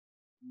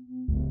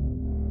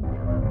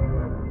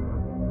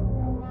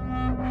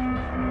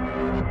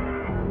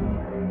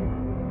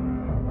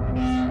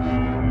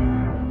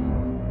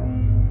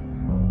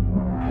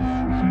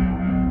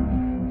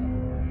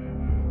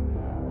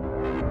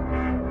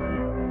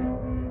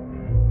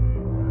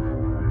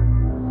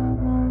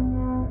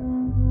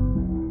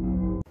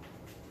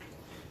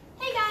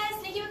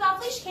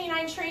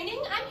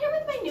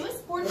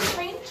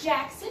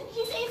Jaxson.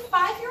 He's a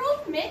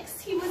 5-year-old mix.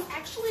 He was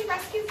actually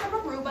rescued from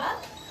Aruba.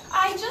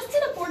 I just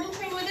did a board and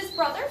train with his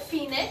brother,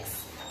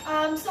 Phoenix.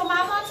 So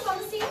Mom wants him on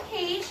the same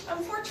page.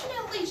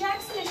 Unfortunately,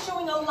 Jaxson is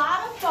showing a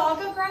lot of dog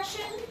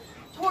aggression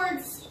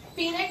towards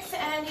Phoenix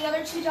and the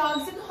other 2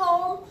 dogs at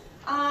home.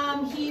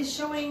 He's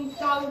showing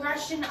dog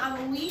aggression on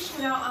the leash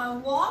when out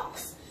on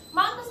walks.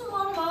 Mom doesn't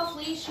want him off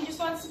leash. She just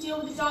wants to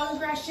deal with the dog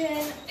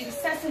aggression,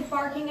 excessive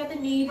barking at the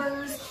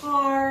neighbors,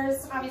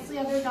 cars, obviously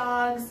other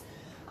dogs,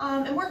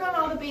 and work on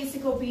all the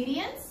basic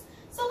obedience.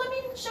 So let me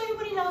show you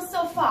what he knows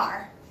so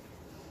far.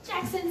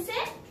 Jaxson,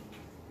 sit.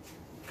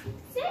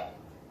 Sit.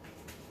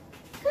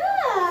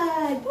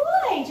 Good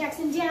boy.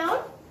 Jaxson,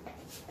 down.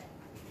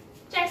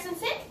 Jaxson,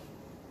 sit.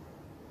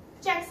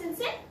 Jaxson,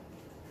 sit.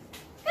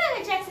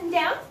 Good. Jaxson,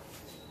 down.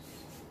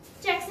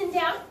 Jaxson,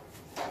 down.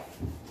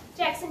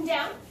 Jaxson,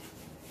 down.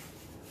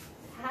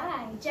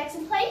 Hi.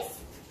 Jaxson, place.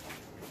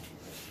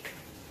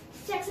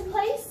 Jaxson,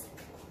 place.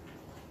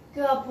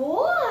 Good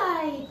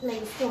boy.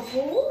 Place. Good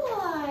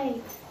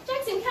boy.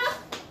 Jaxson, come.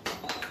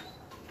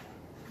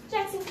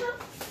 Jaxson, come.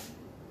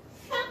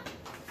 Come.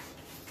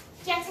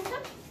 Jaxson,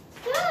 come.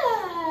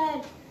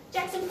 Good.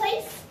 Jaxson,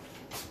 place.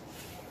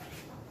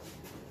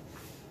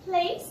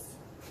 Place.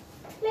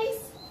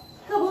 Place.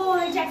 Good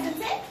boy. Jaxson,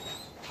 sit.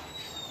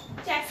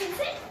 Jaxson,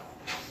 sit.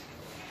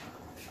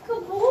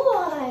 Good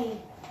boy.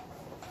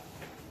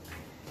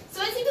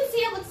 So as you can see,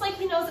 it looks like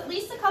he knows at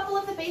least a couple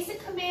of the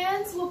basic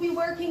commands. We'll be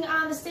working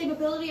on the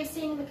stability of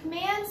saying the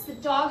commands, the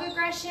dog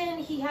aggression.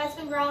 He has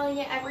been growling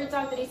at every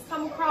dog that he's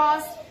come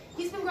across.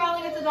 He's been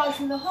growling at the dogs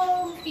in the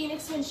home,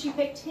 Phoenix when she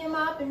picked him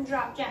up and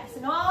dropped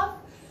Jaxson off.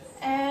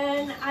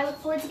 And I look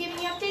forward to giving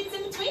you updates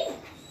in between.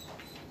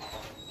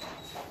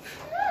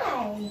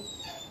 Hi.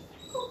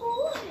 Good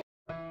boy.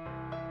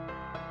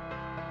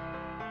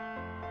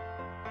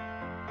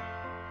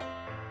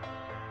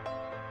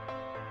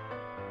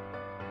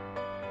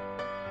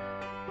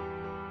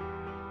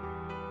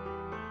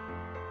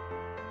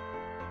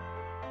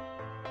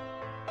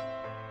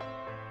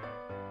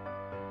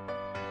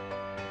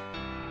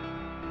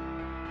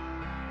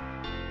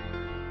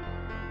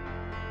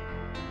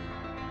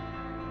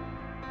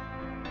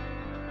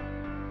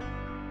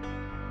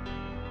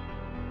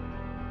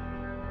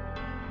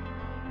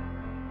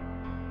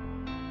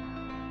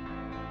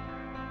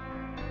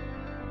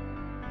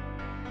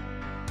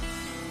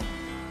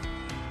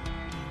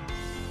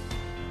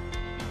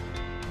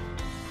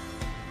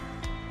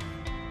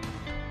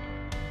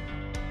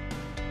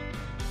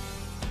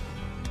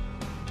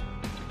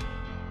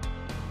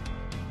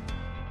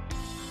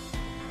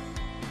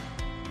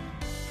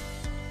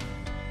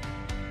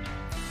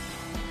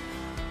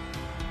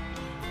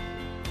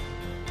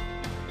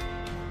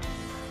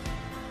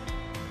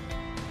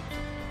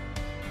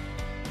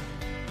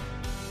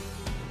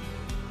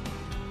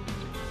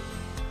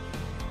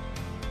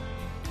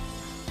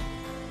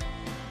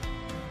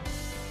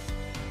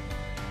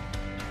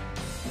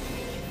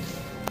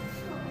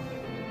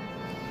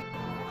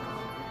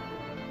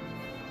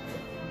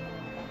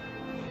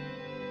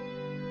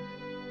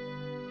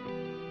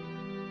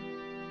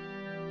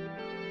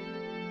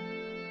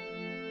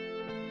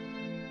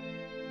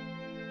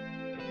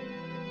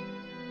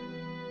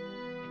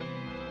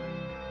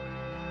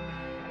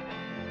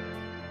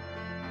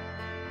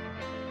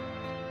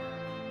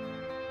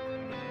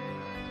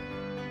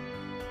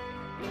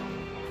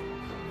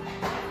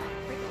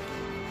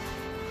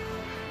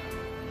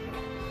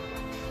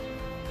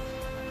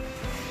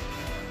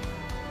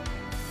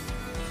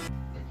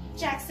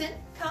 Jaxson,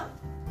 come.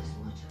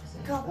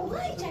 Good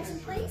boy.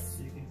 Jaxson,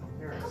 place.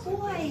 Good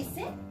boy.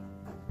 Sit.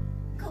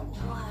 Good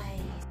boy.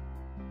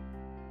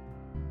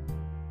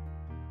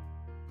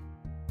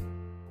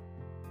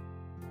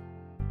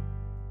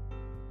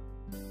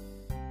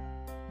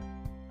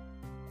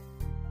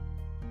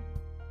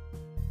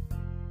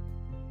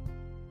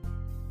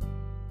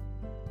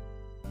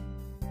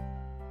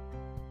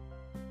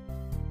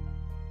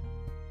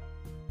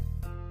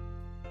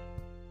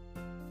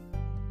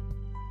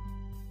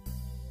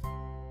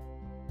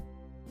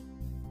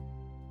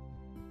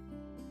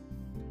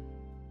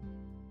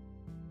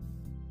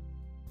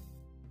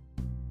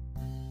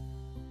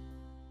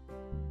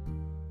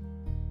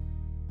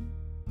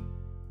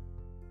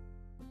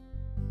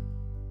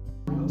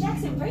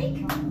 Jaxson, break.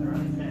 Good boy.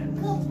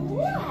 Good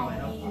boy,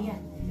 buddy.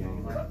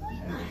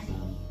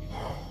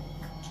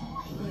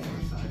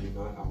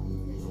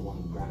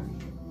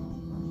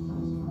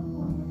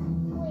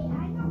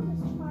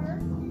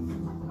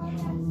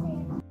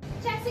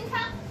 Jaxson,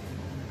 come.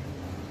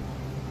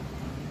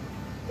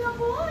 Good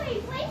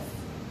boy. Place.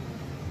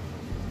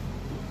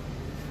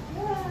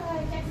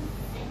 Good. Jaxson,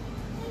 sit.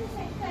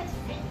 Good.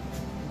 Sit.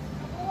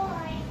 Good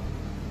boy.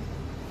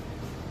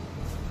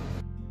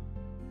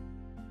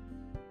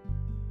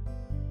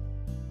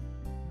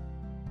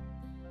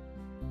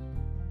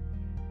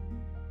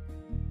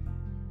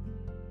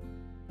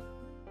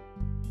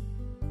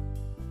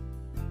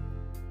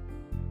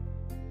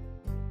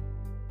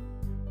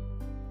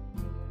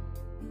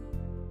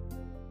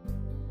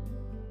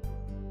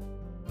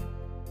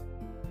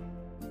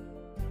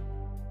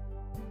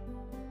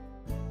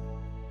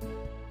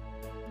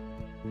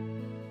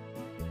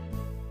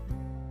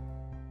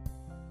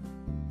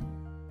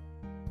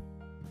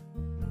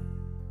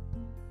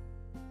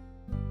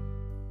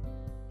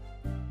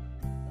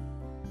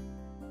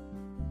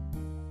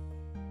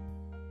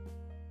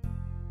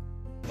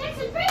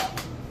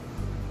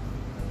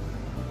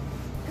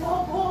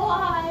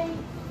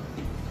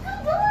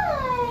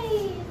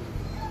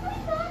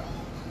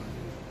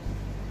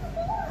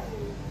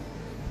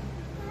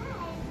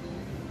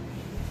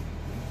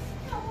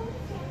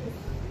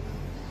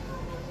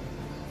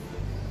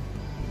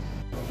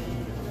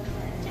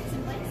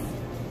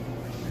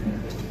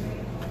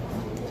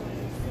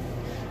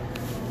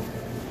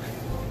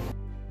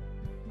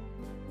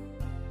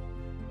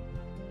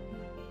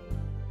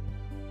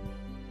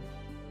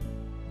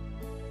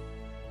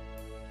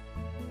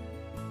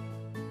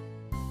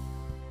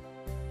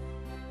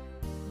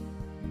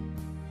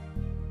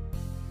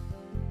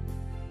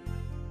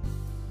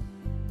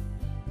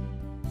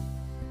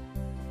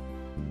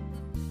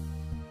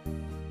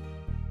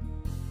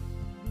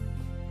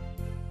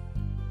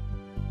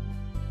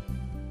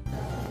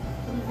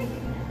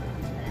 Great.